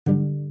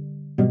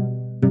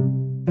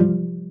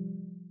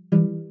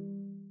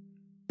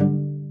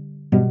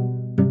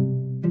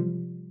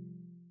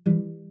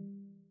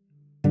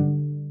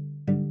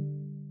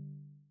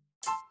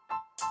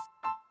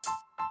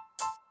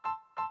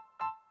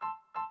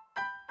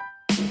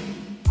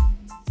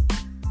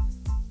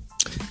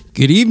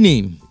Good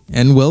evening,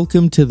 and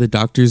welcome to the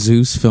Dr.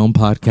 Zeus Film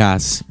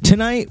Podcast.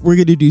 Tonight, we're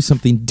going to do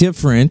something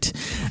different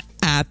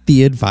at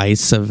the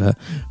advice of a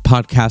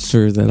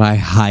podcaster that I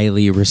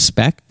highly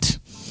respect.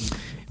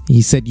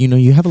 He said,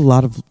 you have a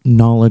lot of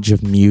knowledge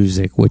of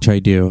music, which I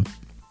do.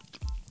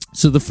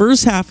 So the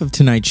first half of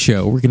tonight's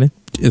show,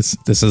 this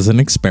is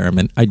an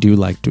experiment. I do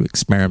like to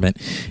experiment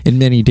in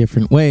many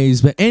different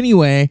ways, but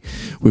anyway,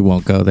 we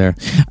won't go there.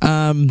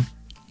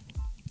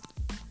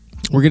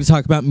 We're going to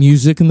talk about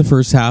music in the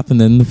first half,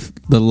 and then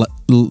the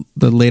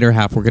later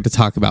half, we're going to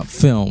talk about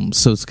film.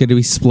 So it's going to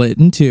be split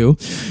in two.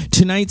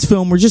 Tonight's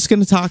film, we're just going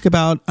to talk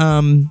about...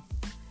 I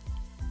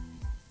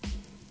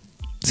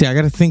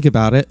got to think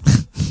about it.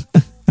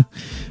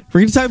 We're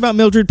going to talk about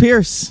Mildred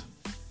Pierce.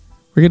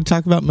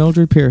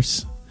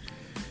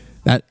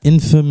 That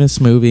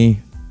infamous movie,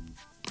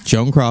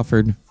 Joan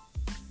Crawford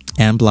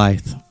and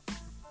Blythe.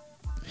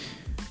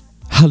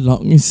 How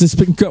long has this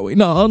been going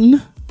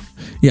on?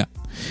 Yeah.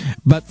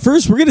 But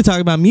first, we're going to talk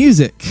about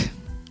music.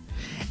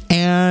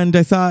 And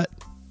I thought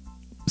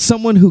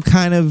someone who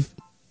kind of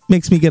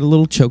makes me get a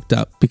little choked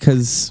up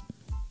because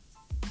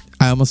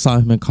I almost saw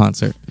him in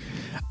concert.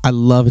 I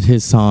loved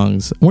his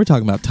songs. We're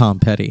talking about Tom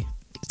Petty.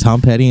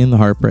 Tom Petty and the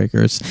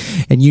Heartbreakers.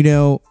 And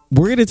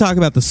we're going to talk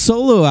about the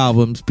solo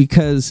albums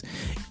because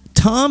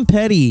Tom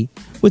Petty,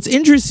 what's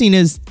interesting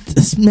is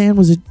this man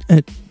was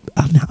an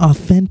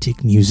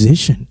authentic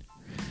musician.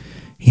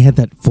 He had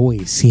that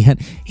voice. He had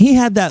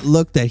that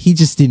look that he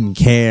just didn't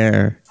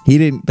care.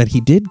 But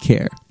he did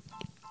care.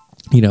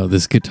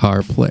 This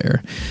guitar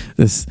player,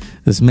 this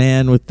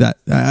man with that.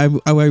 I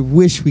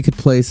wish we could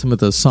play some of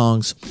those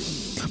songs.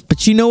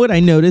 But what I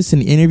noticed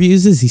in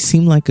interviews is he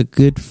seemed like a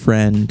good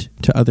friend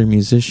to other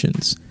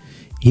musicians.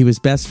 He was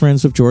best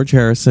friends with George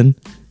Harrison,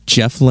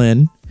 Jeff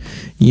Lynne.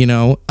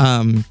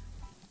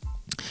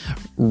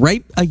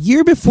 Right a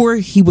year before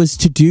he was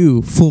to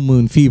do Full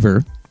Moon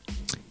Fever,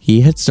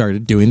 he had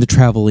started doing the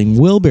Traveling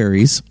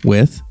Wilburys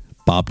with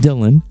Bob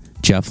Dylan,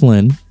 Jeff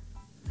Lynne,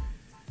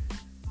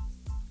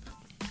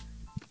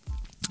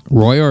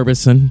 Roy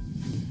Orbison,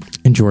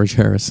 and George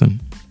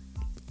Harrison.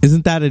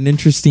 Isn't that an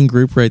interesting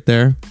group right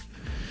there?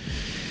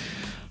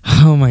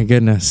 Oh my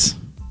goodness.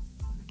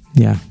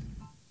 Yeah.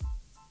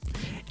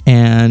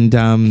 And,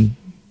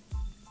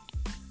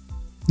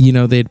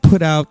 they'd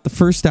put out the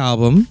first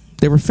album.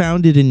 They were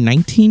founded in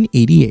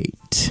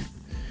 1988.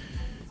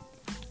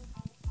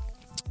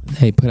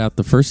 They put out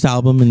the first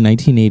album in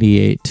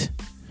 1988.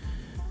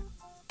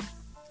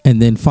 And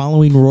then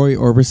following Roy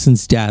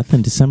Orbison's death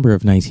in December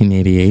of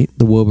 1988,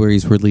 the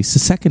Wilburys released a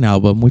second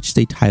album, which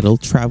they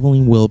titled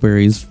Traveling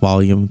Wilburys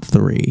Volume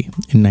 3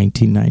 in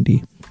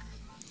 1990.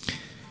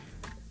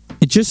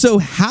 It just so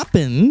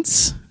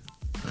happens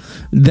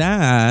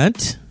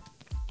that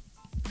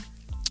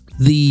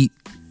the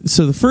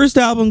first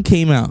album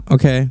came out,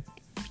 okay?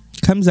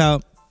 Comes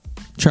out,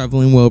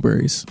 Traveling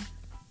Wilburys.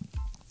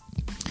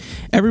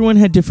 Everyone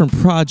had different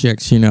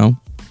projects, And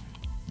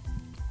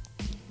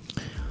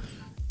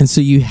so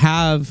you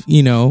have,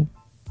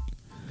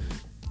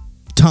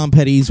 Tom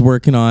Petty's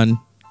working on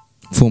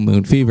Full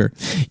Moon Fever.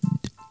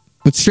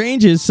 What's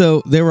strange is,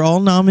 they were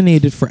all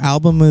nominated for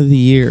Album of the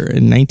Year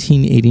in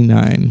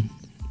 1989.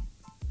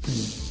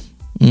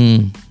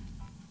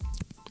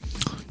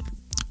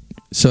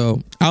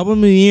 So, Album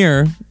of the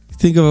Year,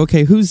 think of,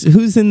 okay,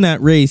 who's in that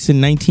race in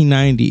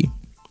 1990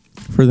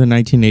 for the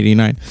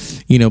 1989?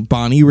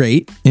 Bonnie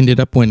Raitt ended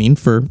up winning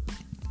for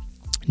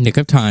Nick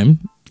of Time,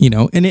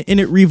 and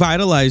it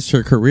revitalized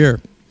her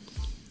career.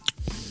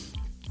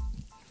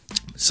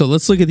 So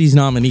let's look at these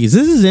nominees.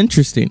 This is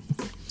interesting.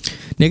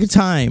 Nick of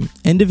Time,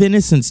 End of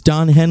Innocence,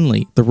 Don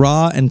Henley, The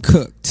Raw and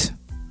Cooked,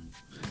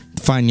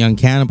 Fine Young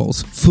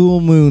Cannibals,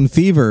 Full Moon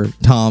Fever,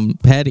 Tom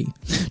Petty,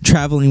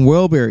 Traveling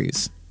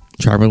Wilburys.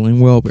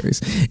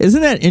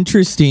 Isn't that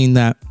interesting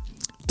that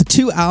the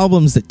two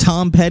albums that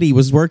Tom Petty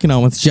was working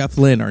on with Jeff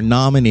Lynne are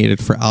nominated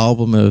for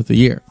Album of the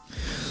Year?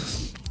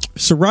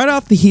 So right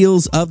off the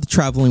heels of the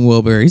Traveling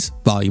Wilburys,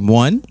 Volume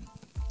 1,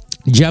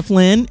 Jeff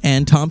Lynne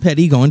and Tom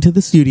Petty go into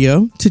the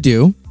studio to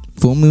do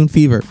Full Moon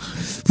Fever.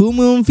 Full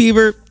Moon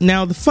Fever,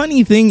 now the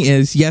funny thing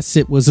is, yes,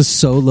 it was a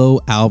solo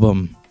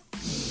album.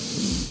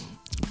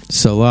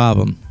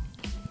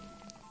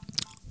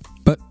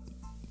 But,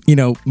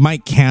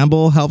 Mike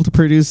Campbell helped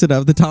produce it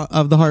of the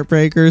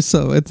Heartbreakers.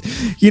 So it's,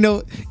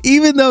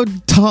 even though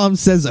Tom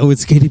says,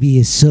 it's going to be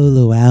a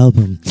solo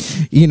album,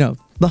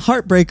 the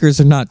Heartbreakers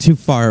are not too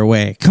far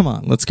away. Come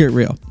on, let's get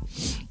real.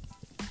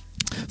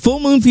 Full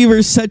Moon Fever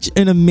is such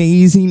an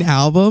amazing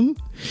album.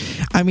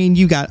 I mean,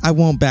 you got I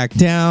Won't Back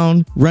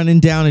Down,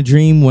 Running Down a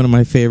Dream, one of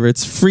my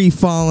favorites, Free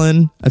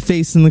Fallin', A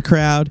Face in the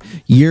Crowd,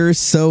 You're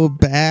So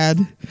Bad,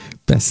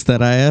 Best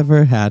That I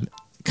Ever Had.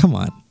 Come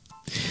on.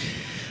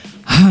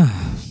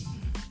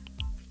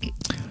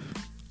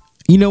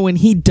 When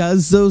he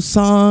does those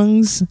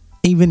songs,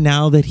 even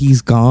now that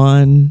he's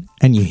gone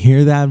and you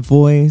hear that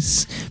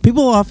voice,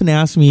 people often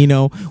ask me,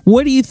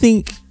 what do you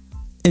think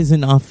is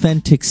an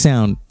authentic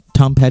sound?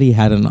 Tom Petty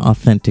had an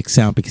authentic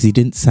sound because he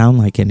didn't sound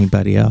like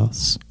anybody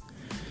else.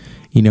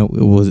 You know,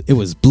 it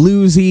was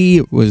bluesy,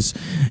 it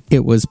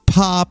was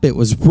pop, it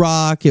was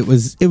rock, it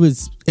was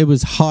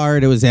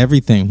hard, it was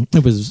everything.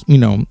 It was, you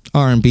know,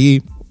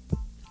 R&B,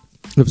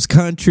 it was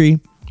country,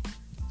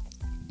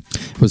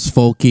 it was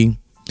folky.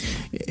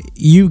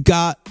 You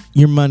got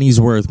your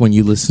money's worth when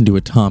you listen to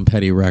a Tom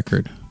Petty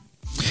record.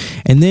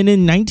 And then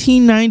in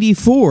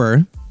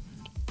 1994,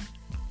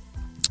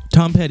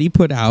 Tom Petty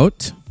put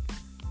out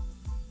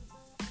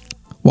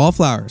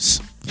Wallflowers.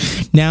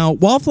 Now,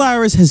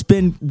 Wallflowers has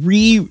been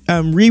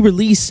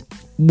re-released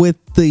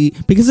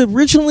because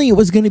originally it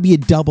was going to be a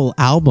double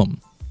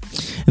album.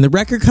 And the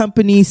record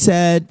company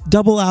said,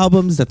 double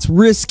albums, that's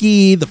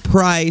risky, the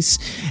price.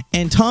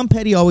 And Tom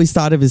Petty always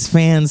thought of his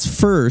fans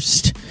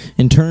first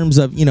in terms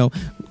of, you know,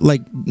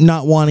 like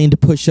not wanting to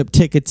push up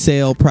ticket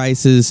sale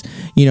prices,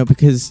 you know,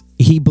 because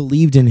he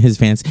believed in his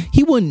fans.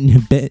 He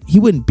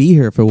wouldn't be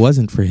here if it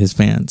wasn't for his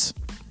fans.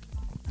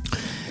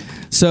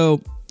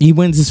 So he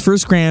wins his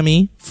first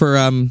Grammy for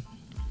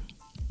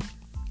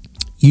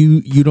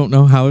You Don't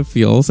Know How It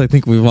Feels. I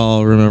think we've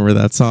all remember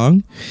that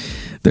song.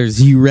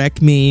 There's You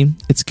Wreck Me,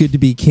 It's Good to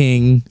Be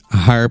King, A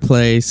Higher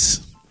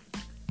Place.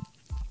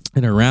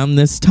 And around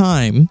this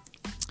time,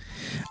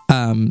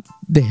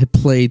 they had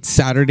played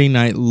Saturday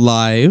Night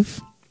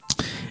Live,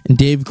 and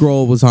Dave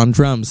Grohl was on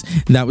drums.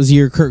 And that was the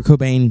year Kurt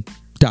Cobain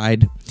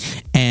died.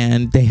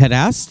 And they had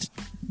asked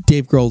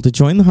Dave Grohl to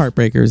join the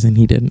Heartbreakers, and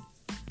he didn't,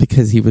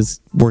 because he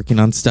was working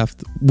on stuff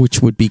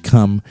which would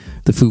become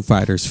the Foo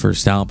Fighters'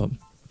 first album.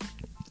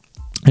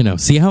 I know,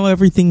 see how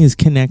everything is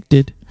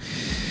connected?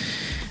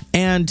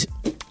 And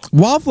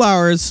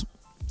Wallflowers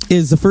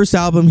is the first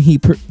album he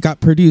got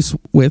produced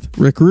with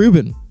Rick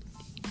Rubin.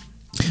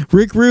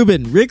 Rick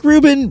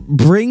Rubin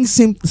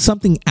brings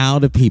something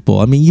out of people.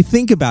 I mean, you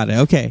think about it.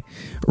 Okay,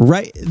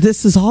 right?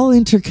 This is all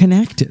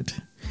interconnected.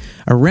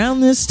 Around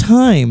this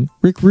time,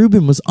 Rick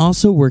Rubin was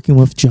also working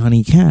with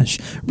Johnny Cash.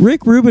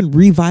 Rick Rubin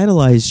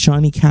revitalized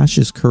Johnny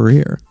Cash's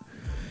career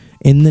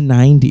in the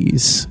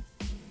 90s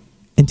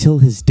until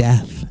his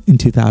death in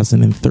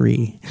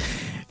 2003.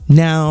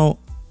 Now,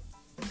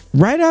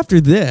 right after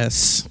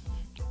this,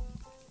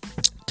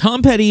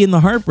 Tom Petty and the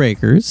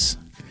Heartbreakers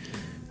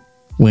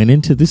went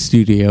into the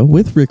studio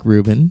with Rick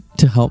Rubin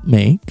to help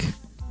make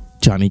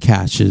Johnny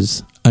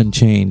Cash's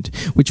Unchained,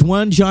 which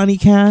won Johnny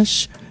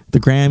Cash the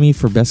Grammy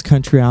for Best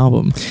Country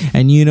Album.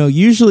 And, you know,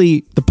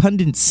 usually the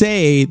pundits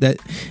say that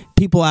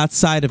people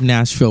outside of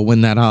Nashville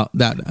win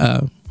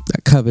that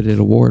coveted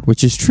award,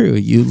 which is true.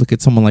 You look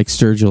at someone like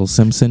Sturgill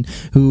Simpson,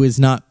 who is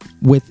not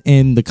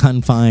within the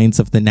confines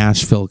of the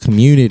Nashville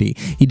community.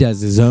 He does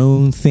his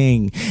own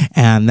thing,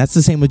 and that's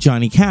the same with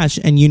Johnny Cash.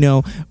 And, you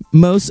know,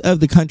 most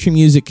of the country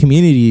music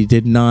community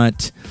did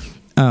not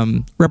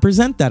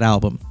represent that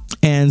album.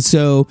 And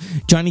so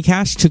Johnny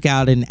Cash took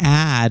out an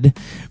ad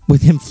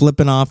with him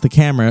flipping off the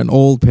camera, an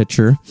old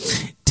picture,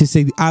 to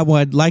say, I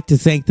would like to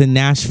thank the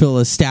Nashville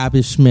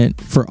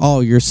establishment for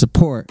all your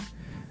support,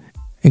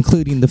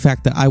 including the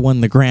fact that I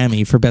won the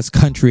Grammy for Best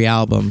Country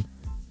Album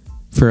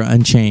for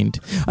Unchained.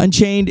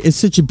 Unchained is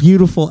such a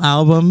beautiful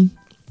album.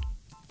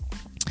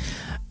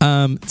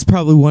 It's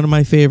probably one of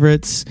my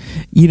favorites.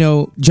 You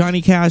know,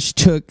 Johnny Cash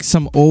took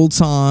some old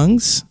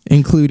songs,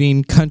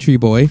 including Country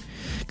Boy.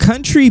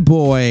 Country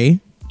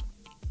Boy,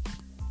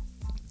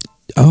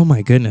 oh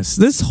my goodness.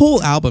 This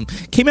whole album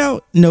came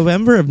out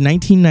November of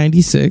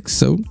 1996,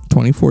 so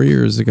 24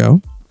 years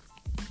ago.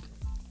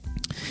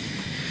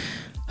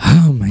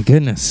 Oh my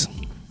goodness.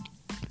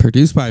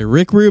 Produced by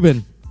Rick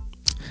Rubin.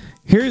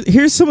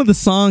 Here's some of the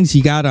songs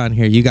you got on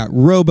here. You got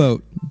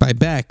Rowboat by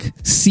Beck,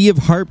 Sea of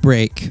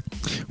Heartbreak,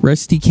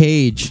 Rusty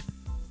Cage,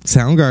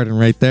 Soundgarden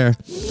right there.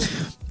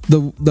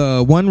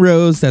 The One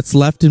Rose That's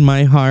Left in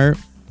My Heart,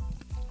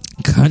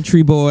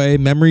 Country Boy,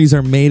 Memories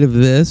Are Made of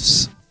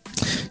This,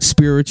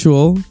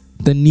 Spiritual,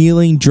 The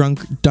Kneeling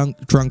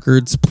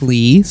Drunkard's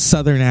Plea,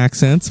 Southern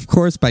Accents, of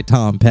course by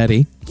Tom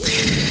Petty,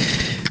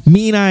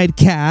 Mean-Eyed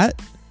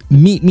Cat,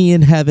 Meet Me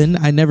in Heaven,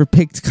 I Never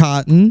Picked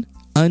Cotton,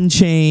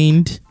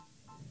 Unchained,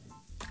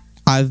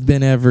 I've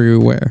Been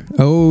Everywhere.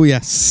 Oh,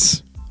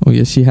 yes. Oh,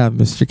 yes, you have,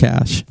 Mr.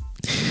 Cash.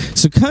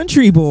 So,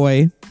 Country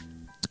Boy,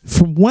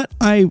 from what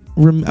I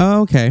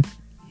okay.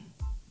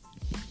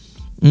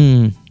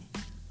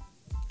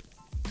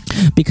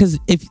 Because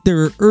if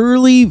there are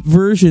early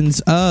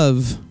versions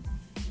of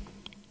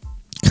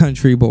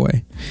Country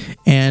Boy,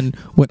 and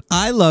what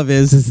I love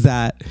is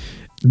that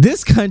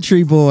this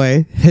Country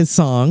Boy, his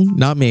song,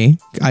 not me.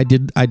 I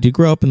did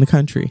grow up in the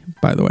country,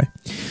 by the way.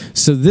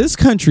 So this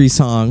country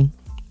song,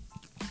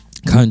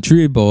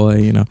 Country Boy,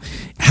 you know,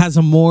 has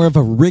a more of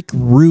a Rick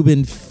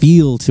Rubin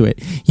feel to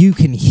it. You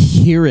can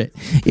hear it.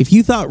 If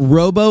you thought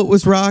Rowboat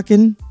was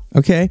rocking,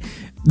 okay,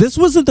 this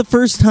wasn't the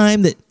first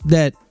time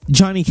that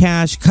Johnny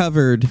Cash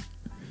covered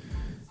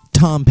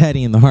Tom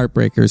Petty and the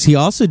Heartbreakers. He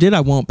also did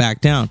I Won't Back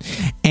Down.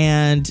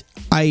 And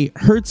I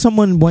heard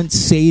someone once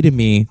say to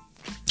me,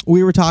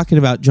 we were talking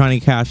about Johnny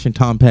Cash and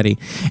Tom Petty,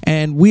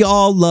 and we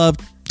all loved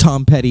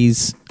Tom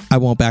Petty's I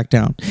Won't Back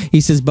Down.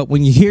 He says, but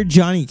when you hear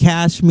Johnny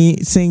Cash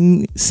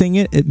sing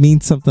it, it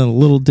means something a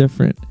little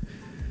different.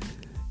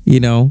 You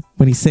know,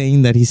 when he's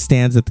saying that he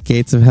stands at the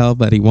gates of hell,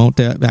 but he won't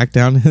back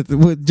down.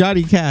 With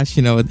Johnny Cash,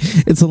 you know,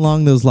 it's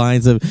along those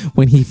lines of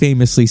when he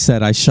famously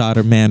said, I shot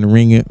a man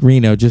in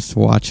Reno just to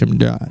watch him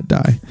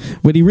die.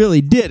 But he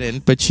really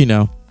didn't, but you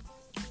know.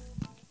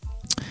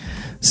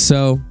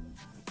 So,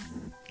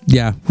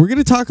 yeah, we're going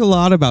to talk a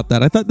lot about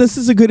that. I thought this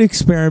is a good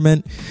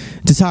experiment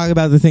to talk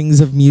about the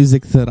things of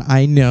music that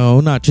I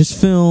know, not just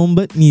film,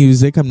 but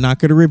music. I'm not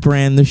going to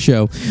rebrand the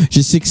show.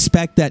 Just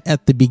expect that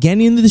at the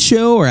beginning of the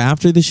show or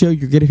after the show,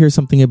 you're going to hear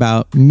something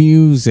about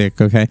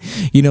music, okay?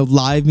 You know,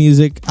 live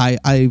music,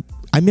 I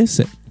miss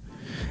it.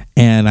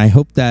 And I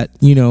hope that,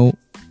 you know,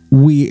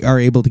 we are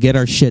able to get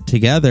our shit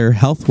together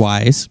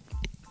health-wise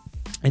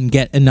and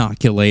get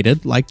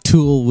inoculated, like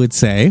Tool would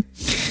say.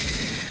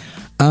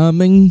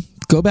 And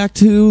go back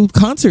to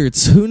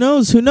concerts. Who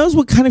knows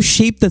what kind of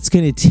shape that's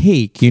going to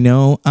take, you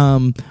know?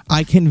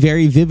 I can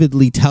very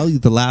vividly tell you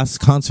the last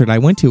concert I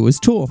went to was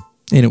Tool,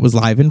 and it was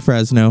live in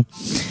Fresno,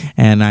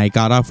 and I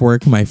got off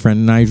work, my friend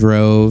and I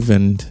drove,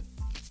 and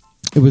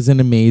it was an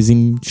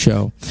amazing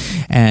show.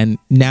 And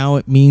now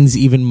it means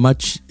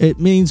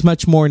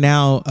much more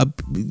now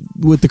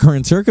with the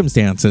current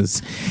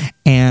circumstances.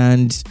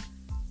 And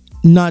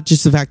not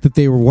just the fact that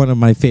they were one of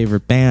my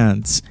favorite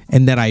bands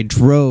and that I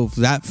drove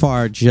that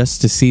far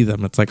just to see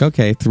them. It's like,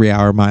 okay,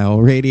 3-hour mile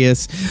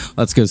radius.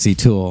 Let's go see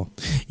Tool,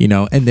 you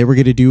know, and they were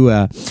going to do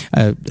a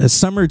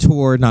summer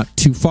tour not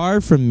too far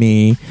from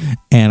me.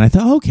 And I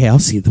thought, okay, I'll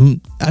see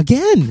them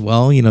again.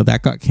 Well, you know,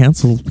 that got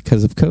canceled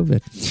because of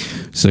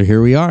COVID. So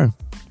here we are.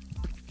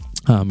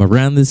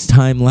 Around this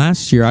time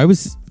last year, I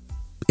was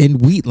in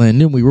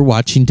Wheatland and we were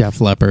watching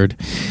Def Leppard.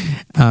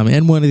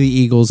 And one of the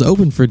Eagles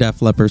opened for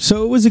Def Leppard.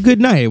 So it was a good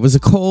night. It was a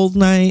cold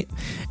night.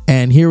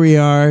 And here we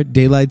are,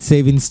 daylight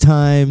savings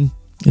time.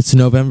 It's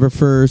November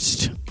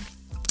 1st.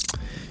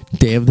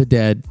 Day of the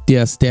Dead.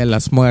 Días de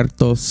los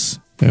Muertos.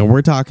 And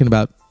we're talking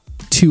about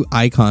two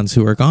icons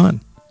who are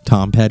gone.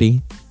 Tom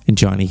Petty and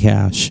Johnny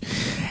Cash.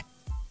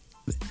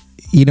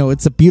 You know,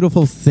 it's a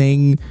beautiful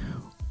thing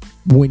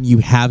when you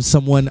have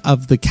someone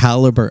of the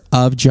caliber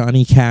of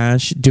Johnny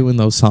Cash doing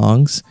those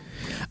songs.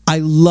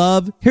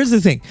 Here's the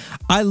thing.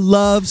 I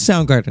love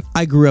Soundgarden.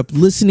 I grew up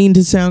listening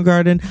to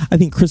Soundgarden. I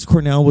think Chris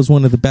Cornell was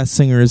one of the best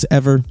singers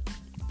ever.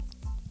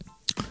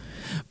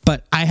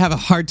 But I have a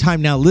hard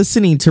time now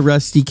listening to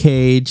Rusty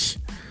Cage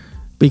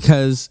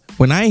because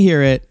when I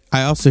hear it,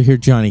 I also hear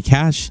Johnny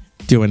Cash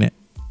doing it.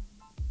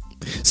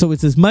 So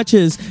it's as much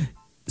as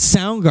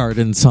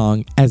Soundgarden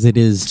song as it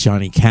is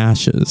Johnny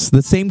Cash's.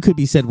 The same could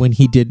be said when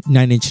he did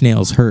Nine Inch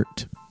Nails'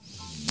 Hurt.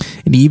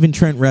 And even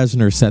Trent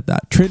Reznor said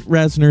that. Trent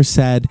Reznor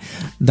said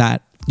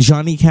that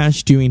Johnny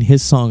Cash doing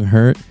his song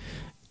Hurt,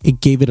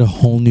 it gave it a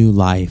whole new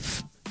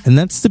life. And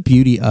that's the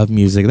beauty of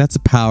music. That's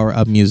the power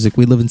of music.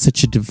 We live in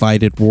such a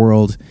divided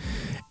world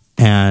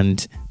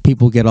and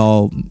people get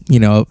all, you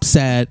know,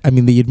 upset. I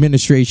mean, the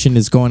administration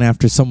is going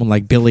after someone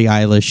like Billie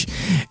Eilish.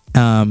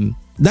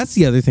 That's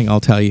the other thing I'll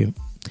tell you.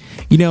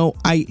 You know,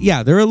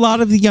 there are a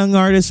lot of the young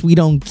artists we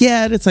don't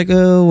get. It's like,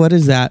 oh, what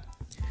is that?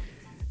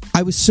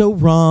 I was so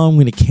wrong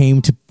when it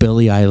came to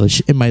Billie Eilish.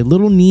 And my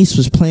little niece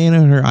was playing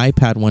on her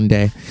iPad one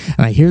day.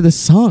 And I hear this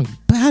song,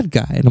 Bad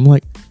Guy. And I'm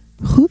like,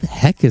 who the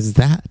heck is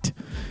that?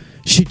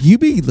 Should you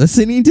be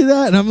listening to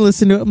that? And I'm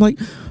listening to it. I'm like,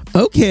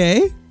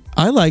 okay,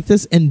 I like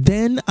this. And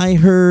then I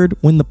heard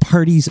When the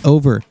Party's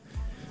Over.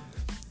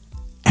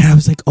 And I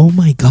was like, oh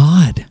my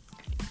God.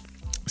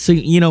 So,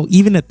 you know,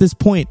 even at this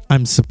point,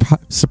 I'm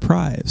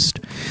surprised.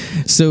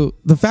 So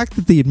the fact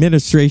that the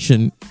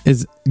administration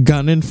is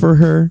gunning for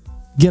her,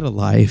 get a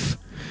life.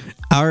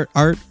 Art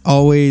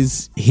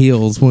always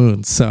heals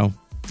wounds. So,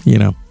 you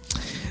know.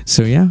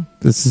 So, yeah,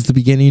 this is the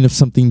beginning of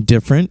something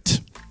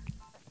different.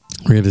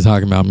 We're going to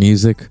talk about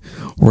music.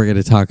 We're going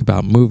to talk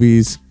about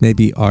movies,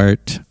 maybe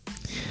art,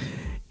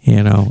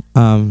 you know.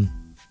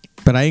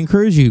 But I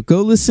encourage you,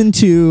 go listen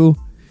to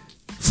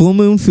Full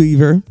Moon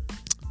Fever,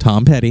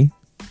 Tom Petty,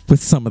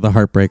 with some of the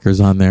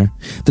Heartbreakers on there.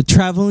 The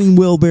Traveling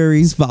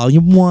Wilburys,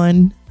 Volume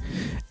 1,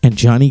 and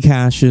Johnny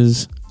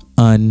Cash's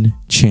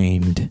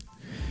Unchained.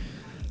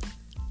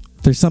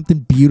 There's something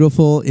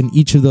beautiful in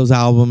each of those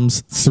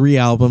albums. 3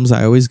 albums.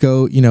 I always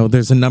go, you know,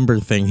 there's a number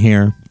thing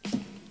here.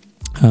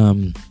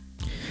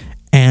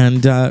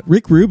 And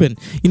Rick Rubin.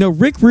 You know,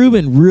 Rick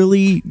Rubin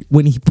really,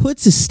 when he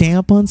puts a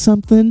stamp on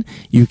something,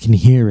 you can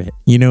hear it.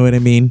 You know what I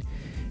mean?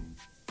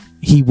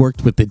 He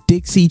worked with the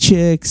Dixie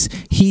Chicks.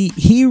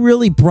 He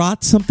really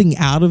brought something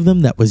out of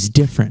them that was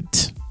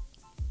different.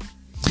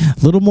 A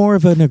little more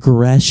of an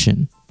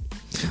aggression.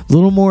 A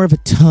little more of a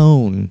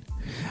tone.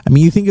 I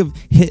mean, you think of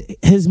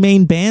his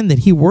main band that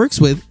he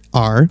works with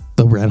are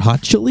the Red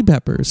Hot Chili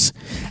Peppers.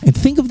 And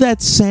think of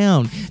that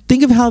sound.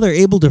 Think of how they're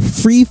able to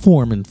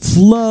freeform and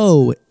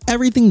flow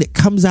everything that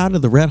comes out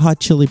of the Red Hot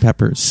Chili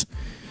Peppers.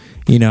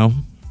 You know?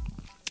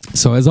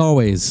 So as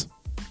always,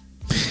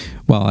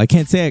 well, I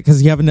can't say it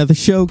because you have another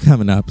show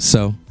coming up.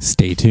 So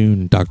stay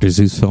tuned. Dr.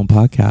 Zeus Film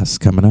Podcast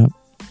coming up.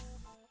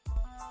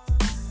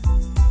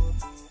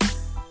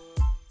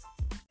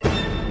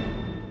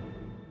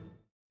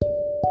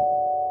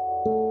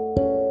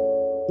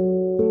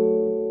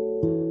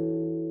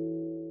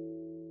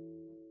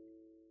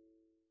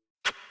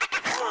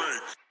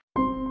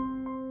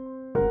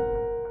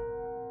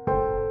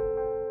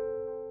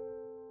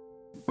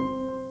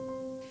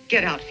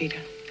 Get out, Vita.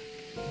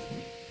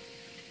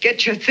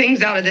 Get your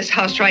things out of this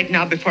house right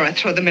now before I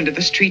throw them into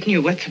the street and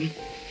you with them.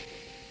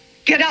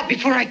 Get out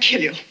before I kill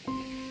you.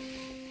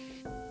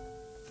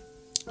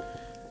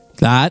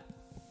 That,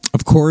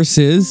 of course,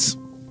 is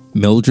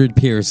Mildred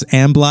Pierce,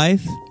 Ann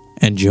Blythe,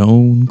 and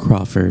Joan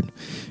Crawford.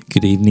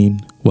 Good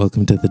evening.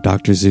 Welcome to the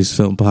Dr. Zeus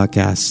Film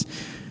Podcast.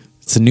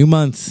 It's a new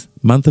month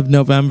of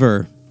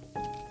November.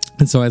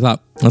 And so I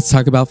thought, let's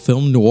talk about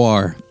film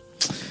noir.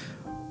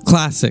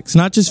 Classics.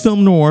 Not just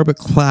film noir, but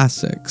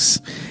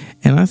classics.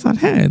 And I thought,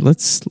 hey,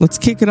 let's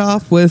kick it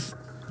off with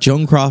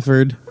Joan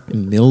Crawford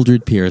and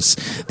Mildred Pierce.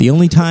 The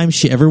only time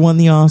she ever won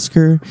the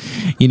Oscar,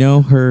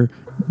 her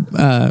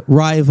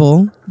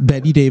rival,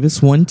 Bette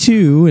Davis, won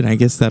 2, and I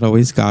guess that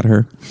always got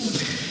her.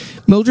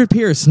 Mildred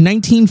Pierce,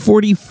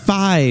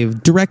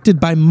 1945, directed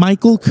by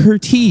Michael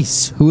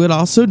Curtiz, who had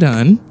also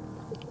done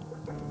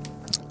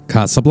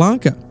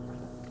Casablanca.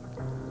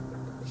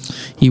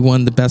 He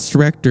won the Best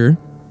Director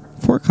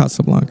for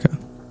Casablanca.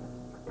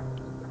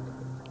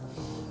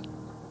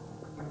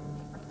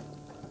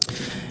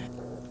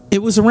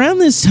 It was around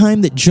this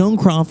time that Joan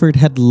Crawford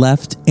had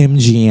left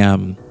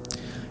MGM.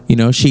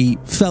 She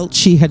felt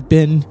she had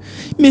been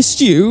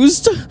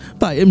misused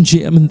by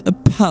MGM and the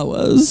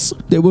powers.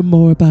 They were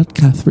more about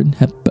Katharine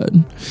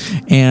Hepburn.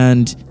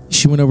 And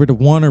she went over to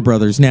Warner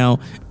Brothers. Now,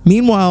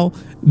 meanwhile,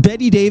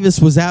 Bette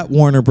Davis was at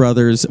Warner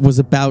Brothers, was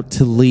about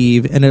to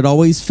leave, and it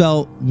always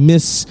felt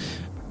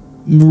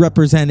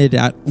misrepresented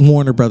at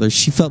Warner Brothers.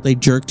 She felt they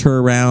jerked her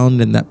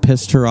around, and that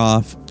pissed her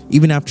off,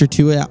 even after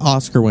 2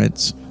 Oscar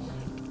wins.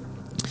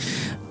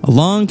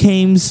 Along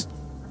came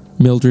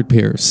Mildred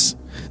Pierce.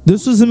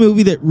 This was a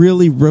movie that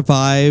really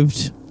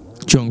revived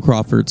Joan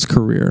Crawford's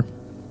career.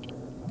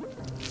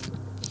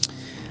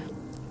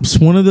 It's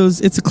one of those,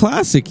 it's a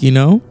classic,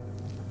 The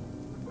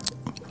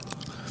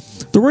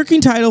working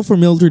title for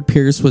Mildred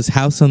Pierce was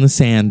House on the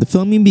Sand. The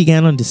filming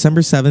began on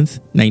December 7th,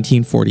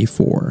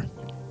 1944.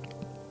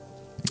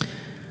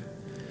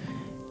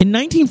 In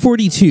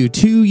 1942,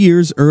 2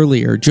 years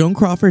earlier, Joan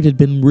Crawford had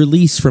been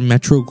released from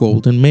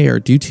Metro-Goldwyn-Mayer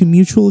due to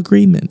mutual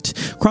agreement.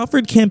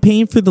 Crawford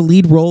campaigned for the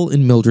lead role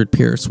in Mildred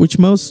Pierce, which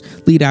most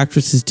lead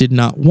actresses did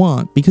not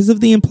want because of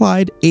the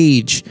implied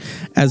age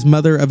as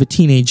mother of a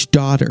teenage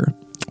daughter.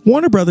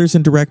 Warner Brothers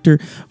and director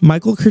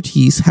Michael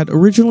Curtiz had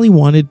originally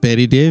wanted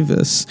Bette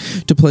Davis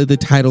to play the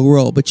title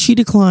role, but she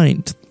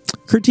declined.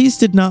 Curtiz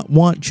did not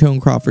want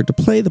Joan Crawford to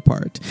play the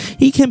part.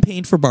 He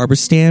campaigned for Barbara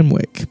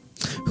Stanwyck,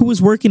 who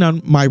was working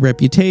on My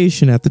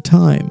Reputation at the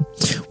time.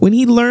 When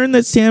he learned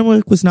that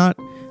Stanwyck was not,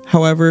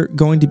 however,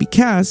 going to be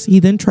cast, he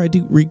then tried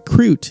to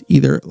recruit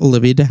either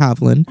Olivia de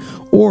Havilland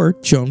or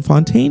Joan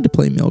Fontaine to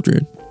play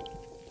Mildred.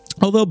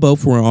 Although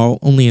both were all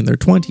only in their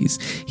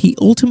 20s, he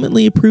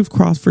ultimately approved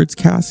Crawford's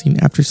casting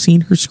after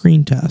seeing her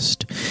screen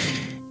test.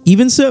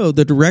 Even so,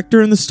 the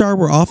director and the star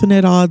were often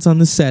at odds on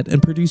the set,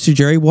 and producer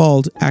Jerry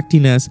Wald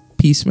acting as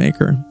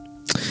peacemaker.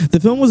 The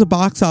film was a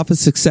box office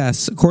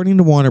success. According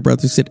to Warner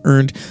Brothers, it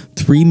earned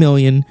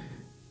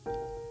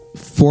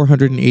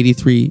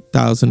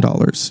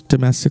 $3,483,000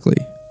 domestically.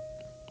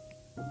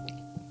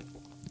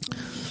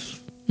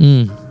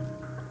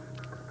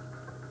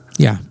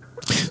 Yeah.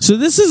 So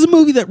this is a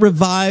movie that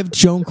revived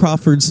Joan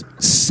Crawford's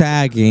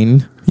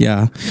sagging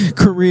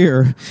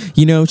career.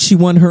 She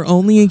won her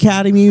only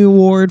Academy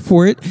Award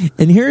for it.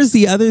 And here's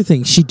the other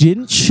thing. She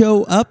didn't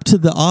show up to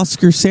the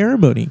Oscar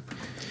ceremony.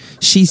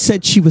 She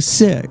said she was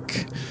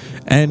sick.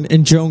 And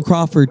in Joan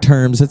Crawford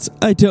terms, it's,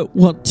 I don't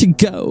want to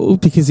go,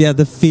 because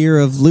the fear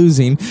of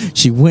losing.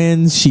 She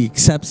wins. She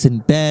accepts in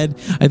bed.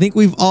 I think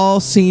we've all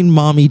seen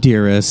Mommy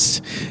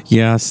Dearest.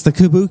 Yes, the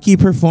kabuki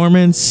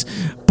performance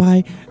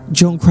by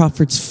Joan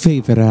Crawford's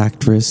favorite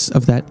actress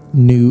of that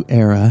new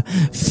era,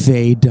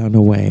 Faye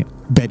Dunaway.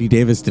 Bette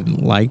Davis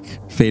didn't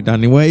like Faye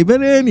Dunaway,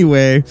 but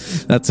anyway,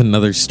 that's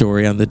another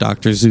story on the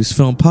Dr. Zeus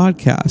Film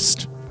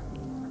Podcast.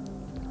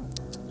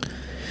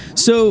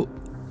 So,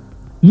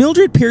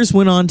 Mildred Pierce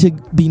went on to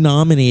be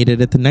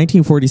nominated at the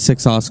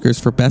 1946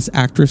 Oscars for Best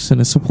Actress in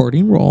a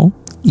Supporting Role,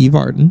 Eve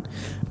Arden,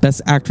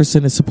 Best Actress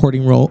in a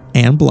Supporting Role,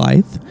 Ann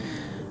Blythe,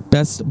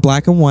 Best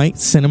Black and White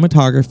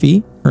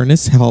Cinematography,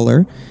 Ernest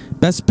Heller,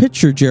 Best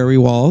Picture, Jerry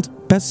Wald,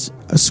 Best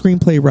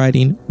Screenplay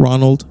Writing,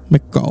 Ronald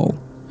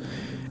McGall.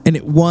 And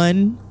it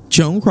won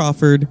Joan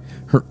Crawford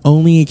her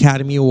only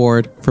Academy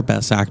Award for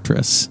Best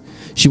Actress.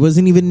 She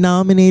wasn't even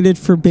nominated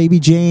for Baby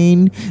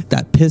Jane.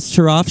 That pissed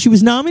her off. She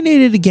was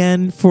nominated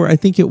again for, I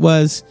think it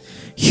was,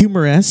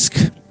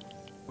 Humoresque.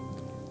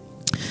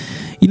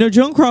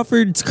 Joan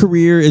Crawford's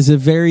career is a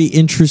very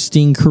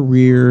interesting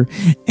career,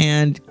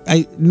 and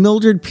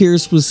Mildred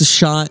Pierce was the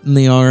shot in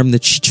the arm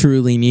that she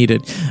truly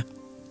needed.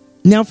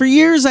 Now, for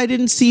years, I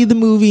didn't see the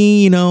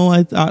movie.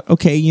 I thought,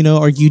 okay,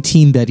 are you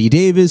team Bette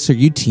Davis? Or are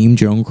you team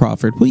Joan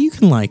Crawford? Well, you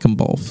can like them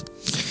both.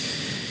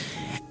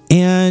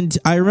 And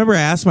I remember I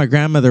asked my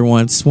grandmother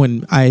once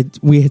when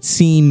we had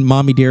seen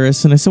Mommy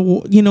Dearest, and I said,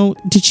 well,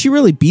 did she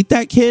really beat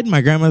that kid?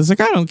 My grandmother's like,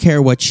 I don't care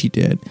what she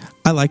did.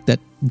 I like that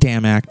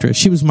damn actress.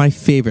 She was my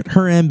favorite.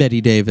 Her and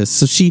Bette Davis.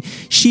 So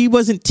she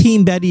wasn't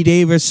Team Bette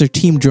Davis or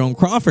Team Joan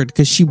Crawford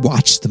because she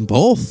watched them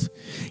both.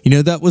 You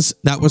know, that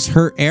was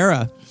her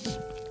era.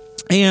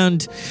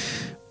 And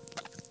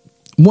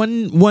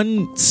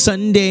one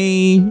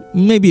Sunday,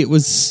 maybe it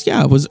was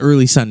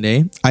early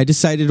Sunday, I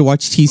decided to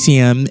watch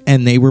TCM,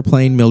 and they were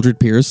playing Mildred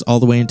Pierce all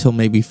the way until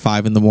maybe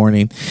 5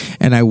 a.m.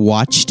 And I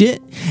watched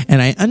it,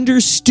 and I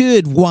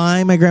understood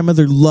why my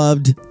grandmother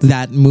loved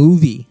that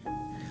movie.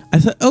 I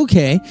thought,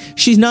 okay,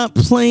 she's not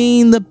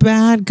playing the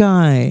bad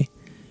guy.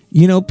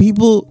 You know,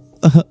 people,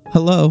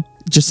 hello,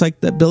 just like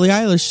that Billie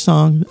Eilish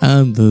song,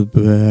 I'm the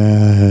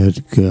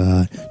bad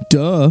guy.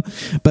 Duh.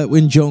 But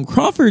in Joan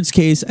Crawford's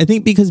case, I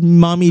think because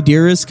Mommy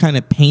Dearest kind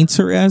of paints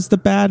her as the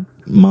bad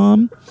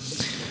mom.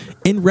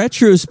 In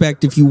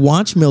retrospect, if you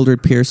watch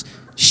Mildred Pierce,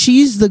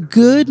 she's the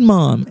good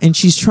mom, and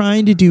she's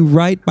trying to do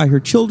right by her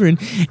children.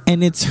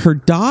 And it's her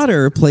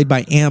daughter, played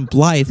by Anne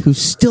Blythe,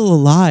 who's still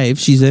alive.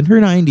 She's in her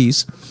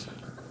 90s.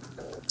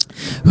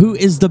 Who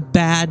is the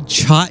bad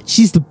child?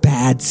 She's the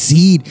bad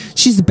seed.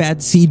 She's the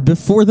bad seed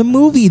before the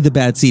movie, The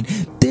Bad Seed.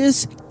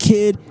 This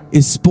kid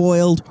is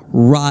spoiled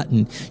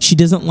rotten. She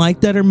doesn't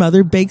like that her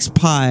mother bakes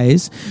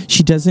pies.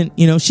 She doesn't,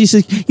 she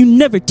says, you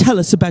never tell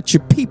us about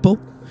your people.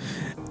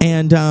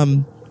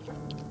 And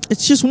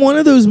it's just one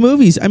of those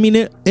movies. I mean,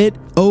 it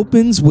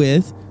opens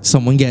with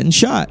someone getting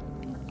shot.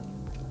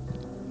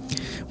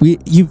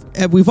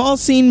 We've all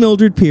seen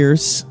Mildred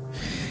Pierce.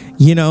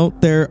 You know,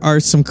 there are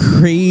some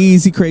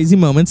crazy, crazy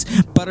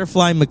moments.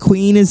 Butterfly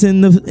McQueen is in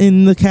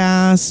the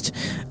cast,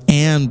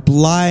 and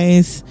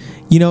Blythe.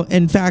 You know,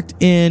 in fact,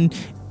 in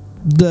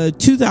the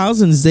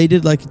 2000s, they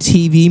did like a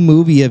TV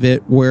movie of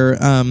it where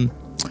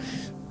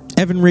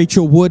Evan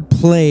Rachel Wood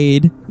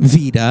played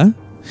Vida,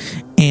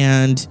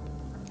 and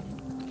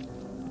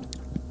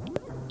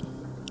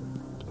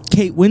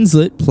Kate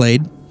Winslet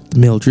played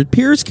Mildred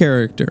Pierce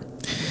character.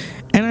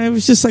 And I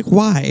was just like,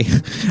 why?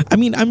 I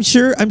mean, I'm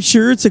sure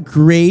it's a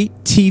great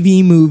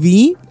TV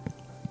movie,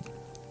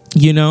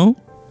 you know?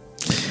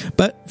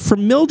 But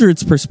from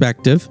Mildred's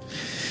perspective,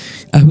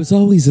 I was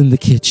always in the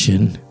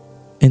kitchen.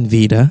 And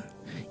Vida,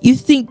 you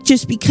think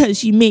just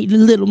because you made a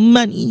little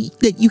money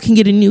that you can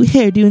get a new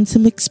hairdo and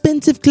some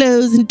expensive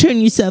clothes and turn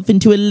yourself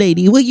into a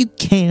lady? Well, you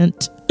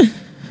can't.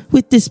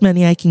 With this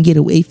money, I can get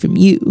away from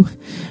you.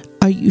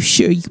 Are you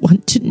sure you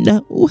want to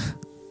know?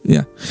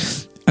 Yeah.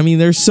 I mean,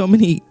 there's so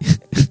many...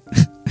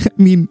 I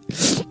mean...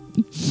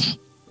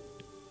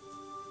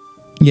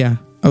 Yeah.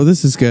 Oh,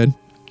 this is good.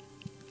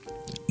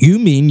 You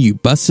mean you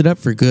busted up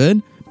for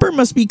good? Bert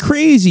must be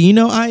crazy. You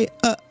know, I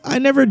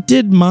never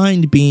did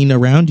mind being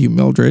around you,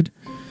 Mildred.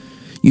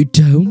 You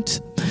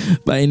don't?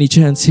 By any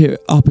chance hear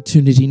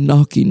opportunity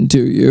knocking,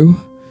 do you?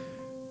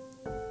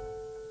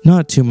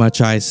 Not too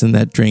much ice in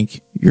that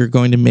drink. You're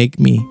going to make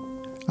me.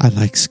 I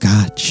like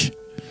scotch.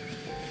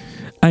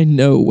 I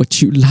know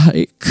what you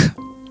like.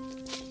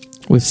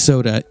 With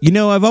soda. You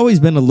know, I've always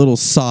been a little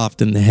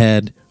soft in the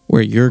head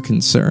where you're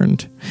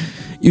concerned.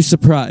 You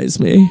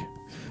surprise me.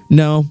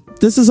 No,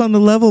 this is on the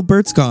level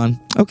Bert's gone.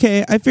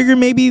 Okay, I figure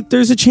maybe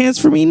there's a chance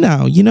for me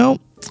now, you know?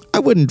 I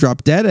wouldn't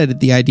drop dead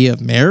at the idea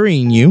of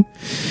marrying you.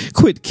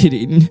 Quit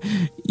kidding.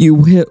 You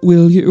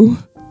will you?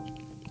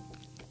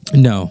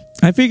 No,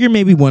 I figure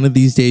maybe one of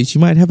these days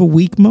you might have a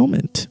weak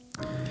moment.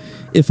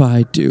 If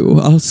I do,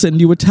 I'll send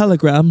you a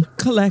telegram.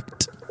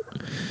 Collect.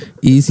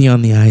 Easy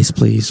on the ice,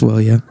 please, will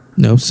ya?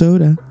 No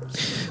soda.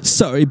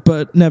 Sorry,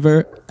 but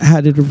never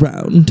had it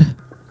around.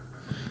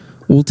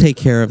 We'll take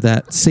care of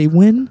that. Say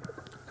when?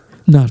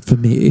 Not for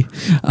me.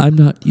 I'm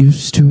not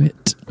used to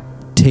it.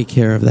 Take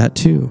care of that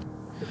too.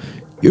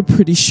 You're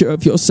pretty sure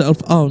of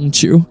yourself,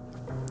 aren't you?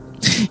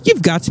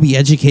 You've got to be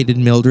educated,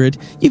 Mildred.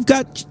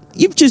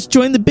 You've just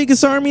joined the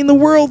biggest army in the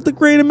world, the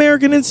great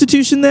American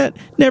institution that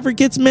never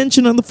gets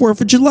mentioned on the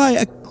 4th of July.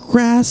 A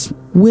grass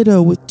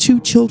widow with 2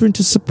 children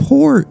to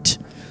support.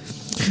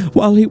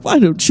 Wally, why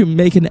don't you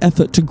make an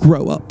effort to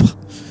grow up?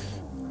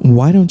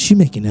 Why don't you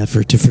make an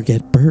effort to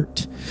forget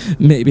Bert?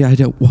 Maybe I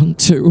don't want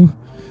to.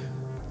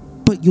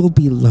 But you'll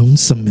be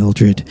lonesome,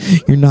 Mildred.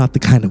 You're not the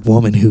kind of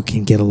woman who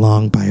can get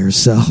along by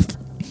herself.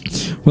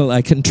 Well,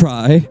 I can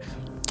try.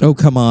 Oh,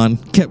 come on.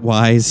 Get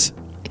wise.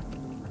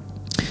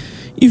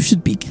 You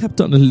should be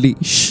kept on a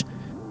leash.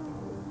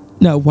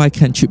 Now, why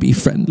can't you be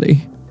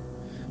friendly?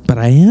 But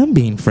I am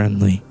being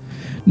friendly.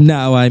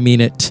 Now I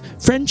mean it.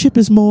 Friendship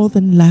is more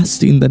than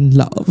lasting than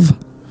love.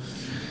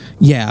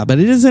 Yeah, but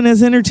it isn't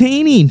as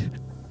entertaining.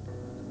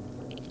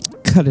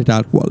 Cut it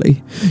out,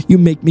 Wally. You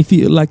make me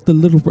feel like the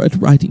Little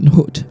Red Riding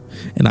Hood.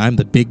 And I'm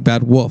the big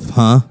bad wolf,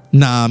 huh?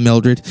 Nah,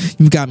 Mildred,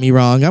 you've got me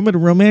wrong. I'm a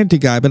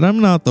romantic guy, but I'm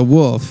not the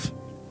wolf.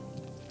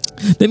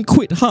 Then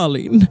quit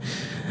hollering.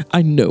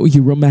 I know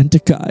you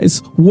romantic guys.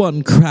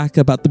 One crack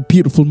about the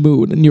beautiful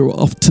moon and you're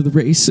off to the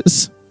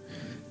races.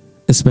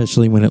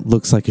 Especially when it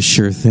looks like a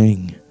sure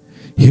thing.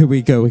 Here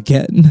we go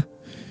again.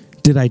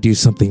 Did I do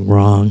something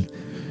wrong?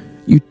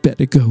 You'd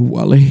better go,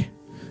 Wally.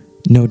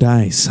 No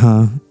dice,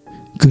 huh?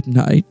 Good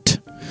night.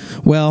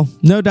 Well,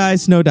 no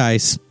dice, no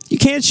dice. You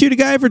can't shoot a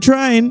guy for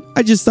trying.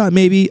 I just thought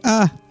maybe,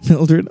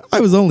 Mildred, I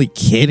was only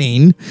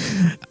kidding.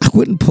 I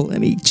wouldn't pull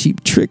any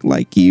cheap trick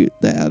like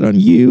that on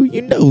you.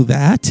 You know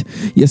that.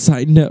 Yes,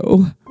 I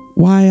know.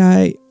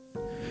 Why,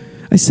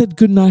 I said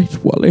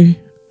goodnight, Wally.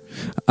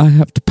 I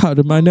have to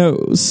powder my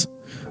nose.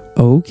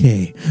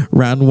 Okay,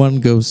 round 1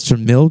 goes to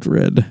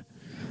Mildred.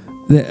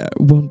 There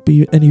won't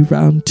be any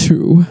round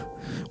 2.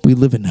 We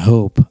live in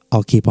hope.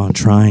 I'll keep on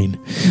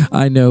trying.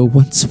 I know,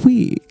 once a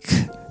week,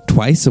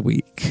 twice a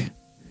week.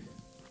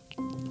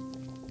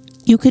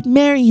 You could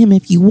marry him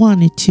if you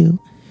wanted to.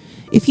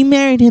 If you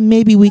married him,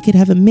 maybe we could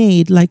have a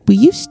maid like we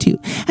used to,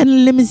 and a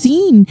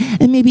limousine,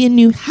 and maybe a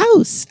new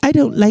house. I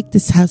don't like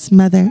this house,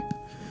 Mother.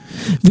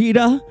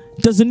 Vida,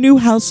 does a new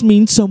house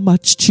mean so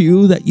much to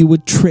you that you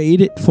would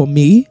trade it for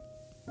me?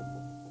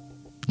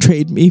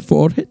 Trade me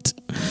for it?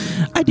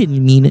 I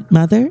didn't mean it,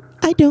 Mother.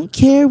 I don't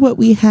care what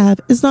we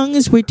have as long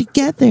as we're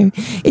together.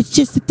 It's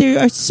just that there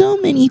are so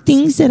many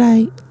things that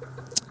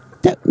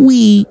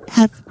we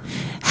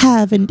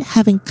have and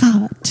haven't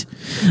got.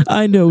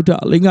 I know,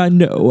 darling, I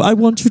know. I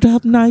want you to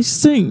have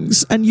nice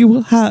things, and you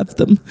will have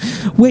them.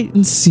 Wait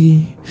and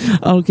see.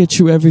 I'll get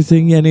you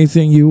everything,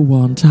 anything you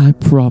want, I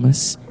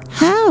promise.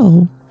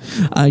 How?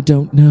 I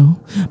don't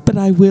know, but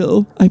I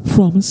will. I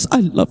promise. I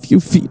love you,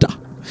 Vida.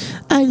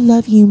 I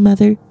love you,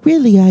 Mother.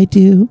 Really, I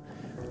do.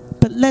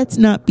 But let's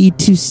not be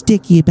too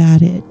sticky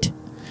about it.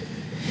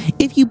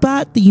 If you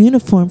bought the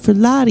uniform for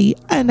Lottie,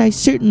 and I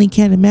certainly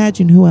can't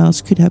imagine who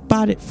else could have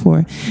bought it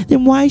for,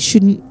 then why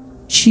shouldn't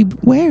she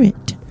wear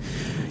it?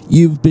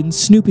 You've been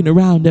snooping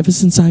around ever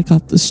since I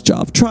got this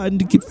job, trying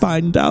to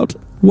find out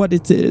what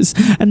it is,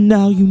 and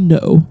now you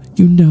know,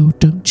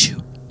 don't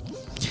you?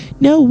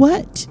 Know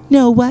what?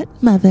 Know what,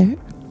 Mother?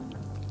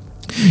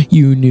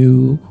 You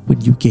knew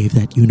when you gave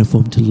that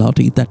uniform to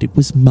Lottie that it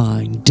was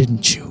mine,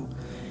 didn't you?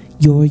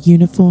 Your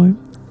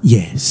uniform?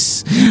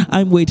 Yes.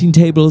 I'm waiting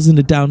tables in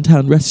a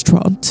downtown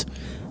restaurant.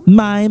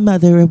 My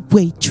mother a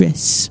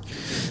waitress.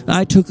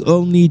 I took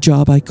only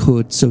job I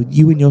could so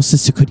you and your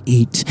sister could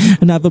eat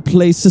and have a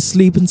place to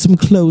sleep and some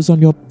clothes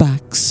on your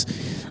backs.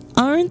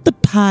 Aren't the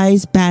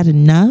pies bad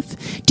enough?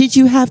 Did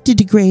you have to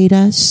degrade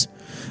us?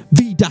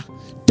 Vida,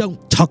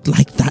 don't talk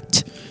like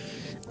that.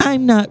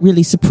 I'm not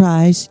really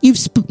surprised. You've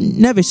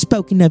never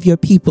spoken of your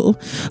people,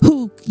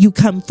 who you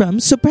come from,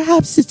 so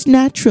perhaps it's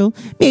natural.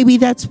 Maybe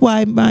that's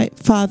why my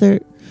father...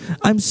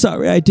 I'm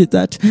sorry I did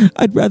that.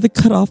 I'd rather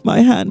cut off my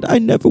hand. I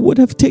never would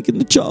have taken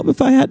the job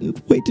if I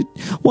hadn't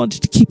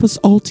wanted to keep us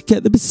all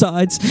together.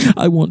 Besides,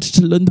 I wanted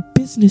to learn the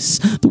business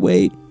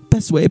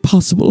best way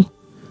possible.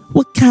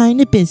 What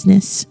kind of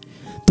business?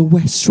 The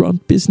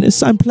restaurant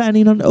business. I'm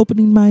planning on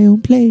opening my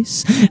own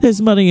place.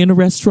 There's money in a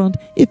restaurant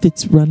if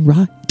it's run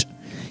right.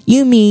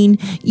 You mean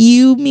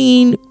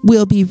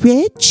we'll be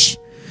rich?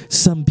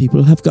 Some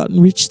people have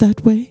gotten rich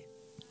that way.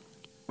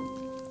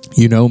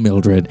 You know,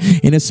 Mildred,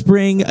 in a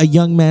spring, a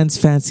young man's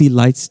fancy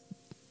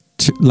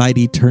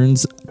lighty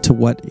turns to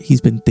what he's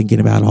been thinking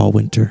about all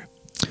winter.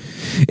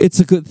 It's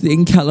a good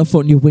thing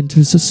California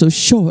winters are so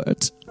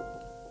short.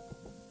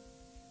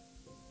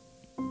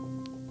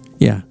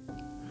 Yeah.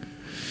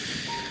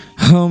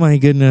 Oh my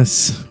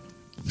goodness.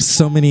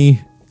 So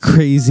many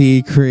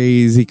crazy,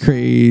 crazy,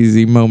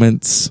 crazy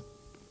moments.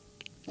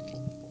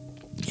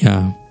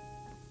 Yeah.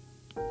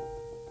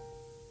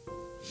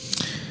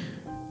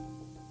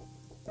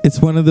 It's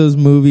one of those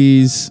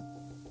movies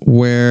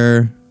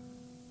where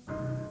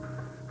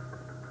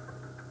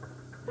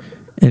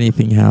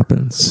anything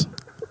happens.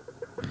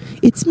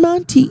 It's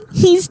Monty.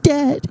 He's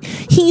dead.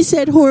 He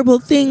said horrible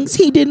things.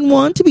 He didn't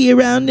want to be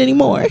around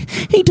anymore.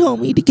 He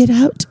told me to get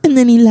out, and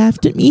then he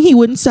laughed at me. He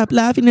wouldn't stop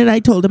laughing, and I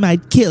told him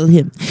I'd kill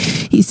him.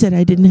 He said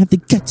I didn't have the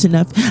guts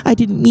enough. I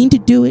didn't mean to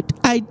do it.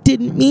 I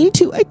didn't mean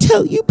to, I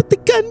tell you, but the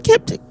gun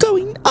kept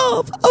going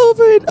off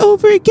over and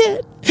over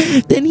again.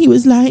 Then he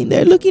was lying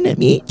there looking at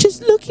me,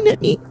 just looking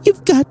at me.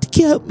 You've got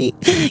to help me.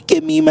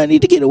 Give me money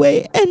to get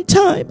away, and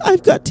time.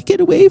 I've got to get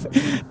away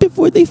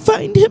before they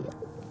find him.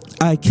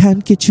 I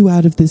can't get you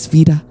out of this,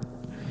 Vida.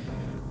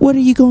 What are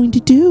you going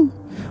to do?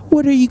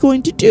 What are you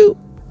going to do?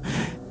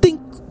 Think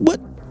what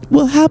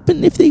will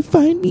happen if they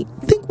find me.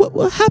 Think what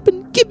will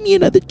happen. Give me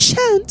another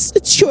chance.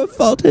 It's your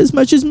fault as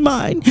much as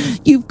mine.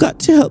 You've got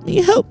to help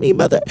me. Help me,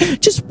 Mother.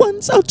 Just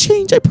once. I'll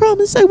change. I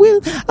promise I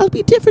will. I'll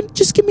be different.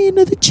 Just give me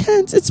another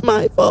chance. It's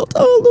my fault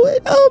all the way.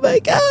 Oh, my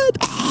God.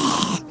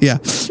 Yeah.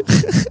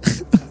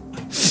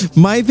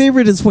 My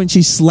favorite is when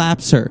she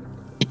slaps her.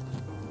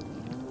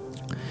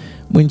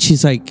 When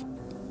she's like,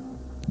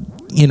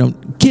 you know,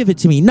 give it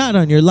to me, not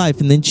on your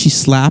life. And then she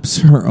slaps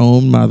her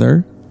own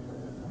mother,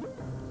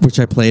 which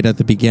I played at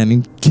the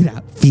beginning. Get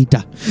out,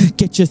 Vida.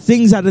 Get your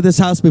things out of this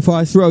house before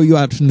I throw you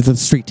out into the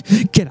street.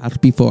 Get out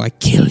before I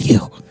kill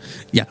you.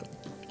 Yeah.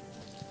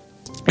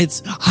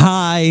 It's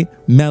high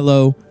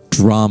mellow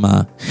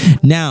drama.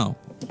 Now,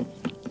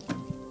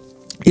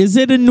 is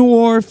it a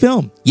noir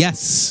film?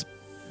 Yes.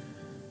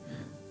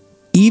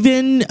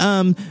 Even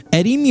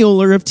Eddie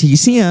Mueller of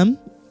TCM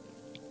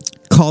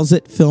calls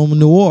it film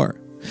noir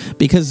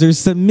because there's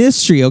some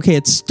mystery. Okay,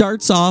 it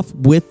starts off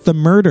with the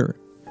murder.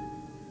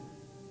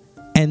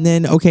 And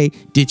then, okay,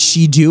 did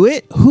she do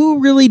it? Who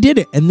really did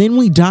it? And then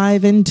we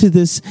dive into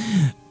this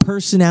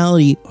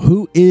personality.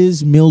 Who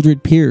is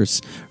Mildred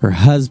Pierce? Her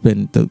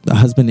husband, the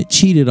husband that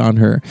cheated on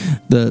her,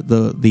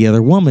 the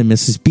other woman,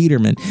 Mrs.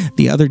 Biederman,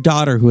 the other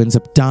daughter who ends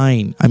up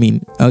dying. I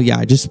mean, oh yeah,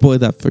 I just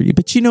spoiled that for you,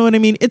 but you know what I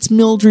mean? It's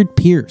Mildred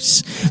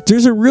Pierce.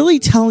 There's a really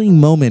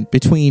telling moment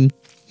between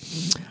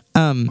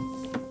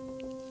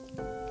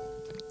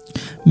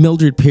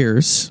Mildred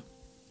Pierce,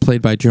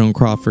 played by Joan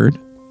Crawford,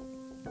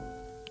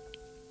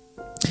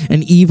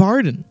 and Eve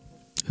Arden,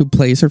 who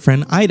plays her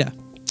friend Ida,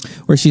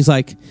 where she's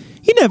like,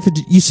 "You never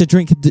used to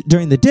drink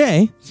during the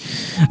day.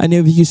 I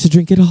never used to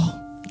drink at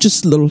all.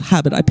 Just a little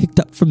habit I picked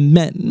up from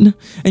men."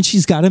 And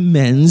she's got a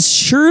men's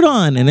shirt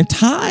on and a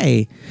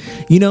tie.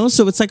 You know,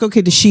 so it's like,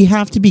 okay, does she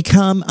have to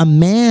become a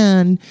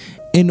man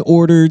in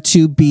order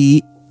to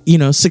be, you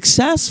know,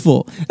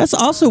 successful? That's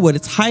also what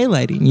it's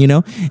highlighting, you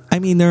know? I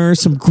mean, there are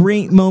some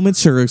great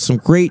moments or some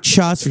great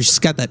shots where she's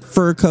got that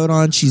fur coat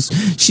on.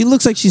 She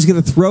looks like she's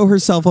going to throw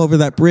herself over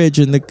that bridge.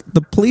 And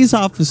the police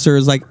officer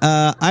is like,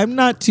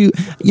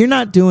 you're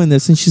not doing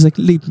this. And she's like,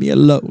 "Leave me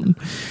alone."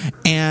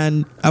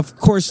 And of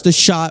course, the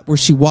shot where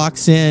she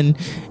walks in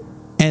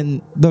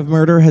and the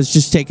murder has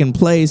just taken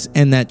place,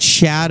 and that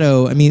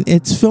shadow, I mean,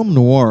 it's film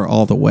noir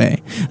all the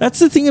way. That's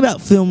the thing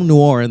about film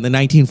noir in the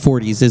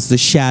 1940s, is the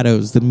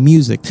shadows, the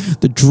music,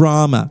 the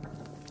drama.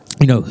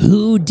 You know,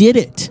 who did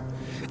it?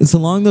 It's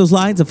along those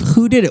lines of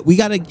who did it. We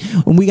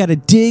gotta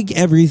dig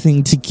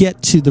everything to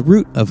get to the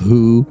root of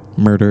who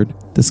murdered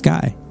this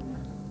guy.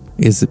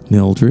 Is it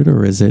Mildred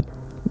or is it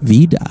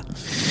Vida?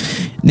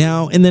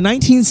 Now, in the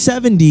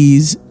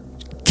 1970s,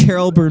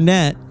 Carol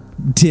Burnett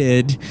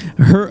did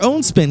her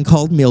own spin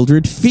called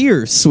Mildred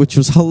Fierce, which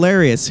was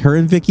hilarious. Her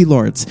and Vicki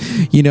Lawrence.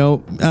 You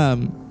know,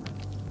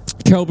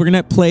 Carol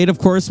Burnett played, of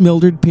course,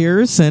 Mildred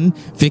Pierce, and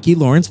Vicki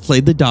Lawrence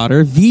played the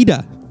daughter,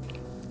 Vida.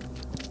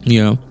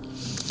 You know,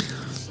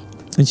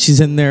 and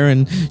she's in there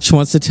and she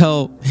wants to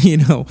tell, you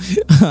know,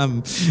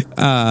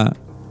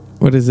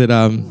 what is it?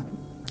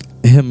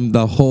 Him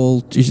the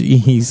whole,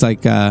 he's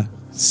like,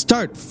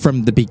 start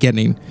from the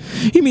beginning.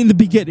 "You mean the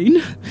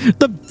beginning?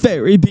 The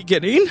very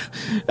beginning?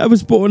 I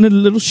was born in a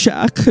little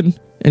shack." And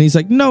he's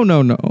like, no.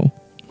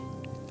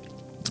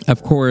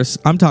 Of course,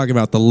 I'm talking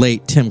about the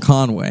late Tim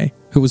Conway,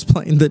 who was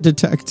playing the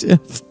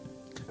detective.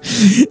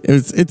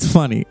 It's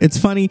funny. It's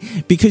funny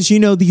because, you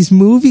know, these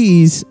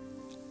movies,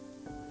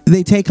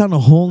 they take on a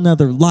whole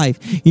nother life.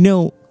 You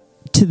know,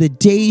 to the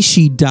day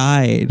she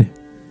died,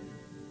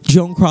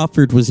 Joan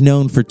Crawford was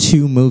known for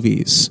 2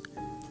 movies.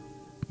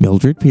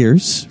 Mildred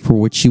Pierce, for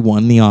which she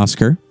won the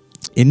Oscar,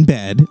 In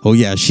Bed. Oh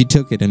yeah, she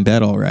took it in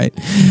bed, all right.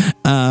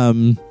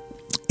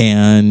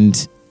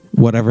 And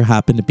Whatever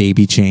Happened to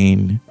Baby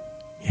Jane.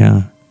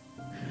 Yeah.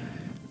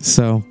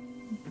 So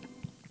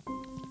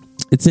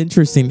it's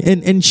interesting.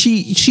 And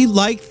she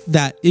liked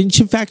that. In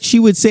fact, she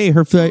would say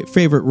her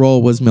favorite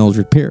role was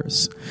Mildred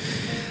Pierce.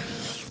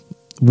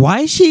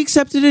 Why she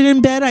accepted it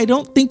in bed, I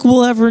don't think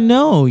we'll ever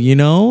know, you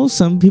know?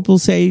 Some people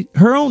say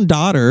her own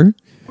daughter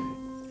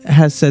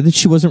has said that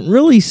she wasn't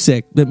really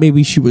sick, that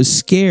maybe she was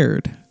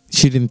scared.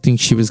 She didn't think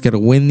she was going to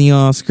win the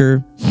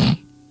Oscar,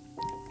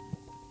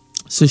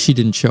 so she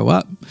didn't show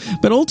up.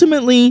 But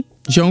ultimately,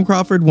 Joan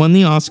Crawford won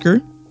the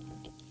Oscar.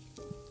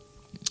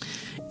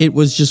 It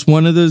was just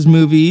one of those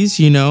movies,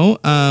 you know.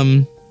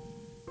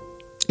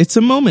 It's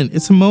a moment.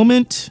 It's a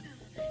moment.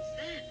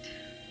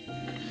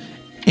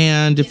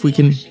 And if we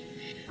can...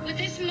 With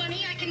this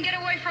money, I can get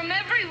away from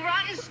every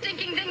rotten,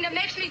 stinking thing that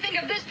makes me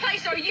think of this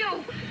place or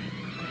you.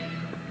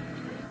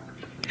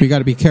 We got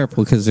to be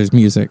careful because there's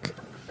music.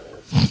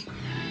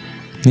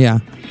 Yeah,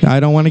 I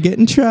don't want to get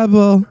in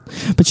trouble.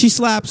 But she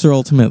slaps her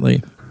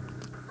ultimately.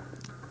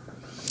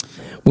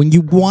 When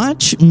you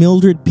watch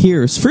Mildred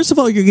Pierce, first of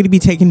all, you're going to be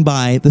taken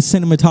by the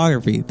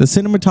cinematography. The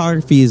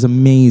cinematography is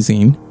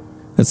amazing.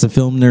 That's the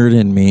film nerd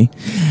in me.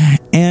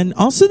 And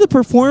also the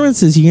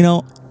performances, you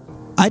know,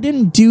 I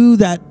didn't do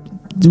that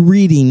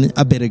reading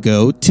a bit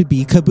ago to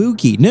be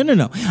kabuki.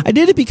 No. I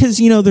did it because,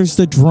 you know, there's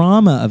the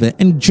drama of it.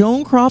 And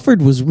Joan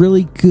Crawford was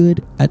really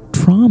good at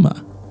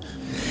drama.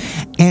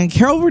 And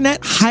Carol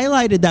Burnett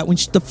highlighted that when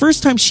the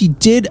first time she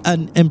did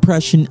an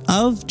impression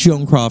of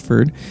Joan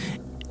Crawford,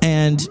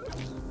 and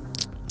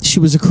she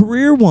was a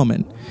career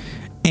woman,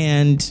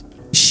 and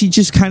she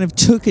just kind of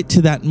took it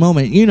to that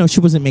moment. You know, she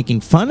wasn't making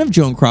fun of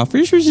Joan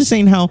Crawford. She was just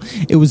saying how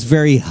it was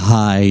very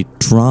high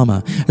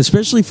drama,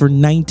 especially for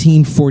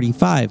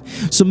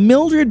 1945. So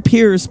Mildred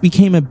Pierce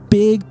became a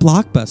big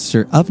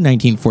blockbuster of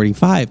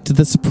 1945 to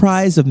the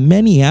surprise of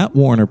many at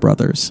Warner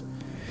Brothers.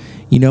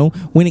 You know,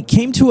 when it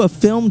came to a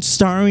film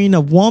starring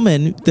a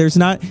woman, there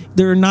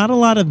are not a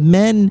lot of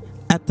men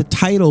at the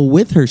title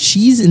with her.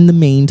 She's in the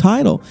main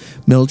title.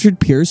 Mildred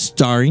Pierce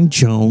starring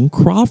Joan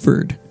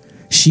Crawford.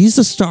 She's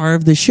the star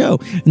of the show.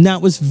 And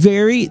that was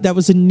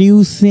a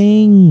new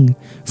thing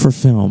for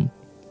film.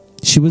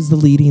 She was the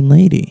leading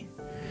lady.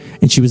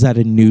 And she was at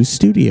a new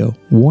studio,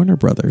 Warner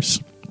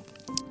Brothers.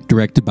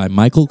 Directed by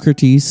Michael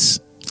Curtiz.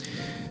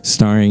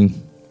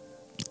 Starring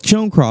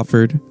Joan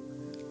Crawford,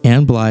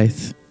 Anne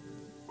Blythe,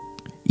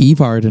 Eve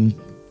Arden,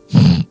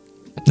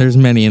 There's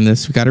many in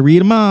this. We got to read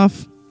them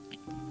off.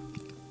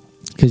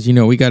 Because,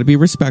 we got to be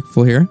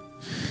respectful here.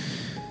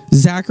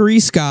 Zachary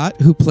Scott,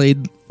 who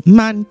played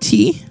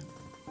Monty.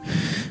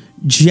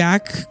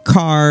 Jack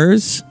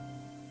Cars.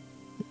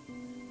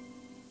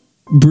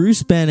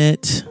 Bruce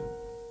Bennett.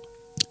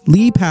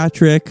 Lee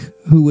Patrick,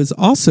 who was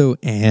also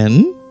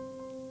Anne.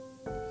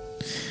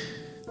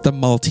 The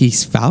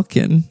Maltese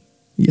Falcon.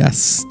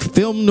 Yes.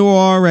 Film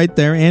noir right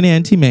there. And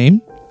Auntie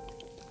May.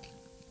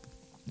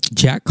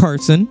 Jack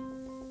Carson.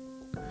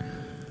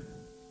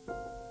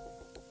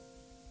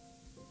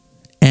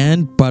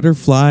 And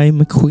Butterfly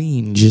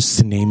McQueen, just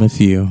to name a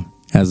few.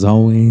 As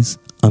always,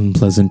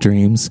 unpleasant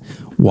dreams.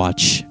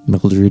 Watch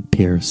Mildred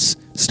Pierce,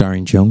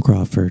 starring Joan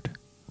Crawford.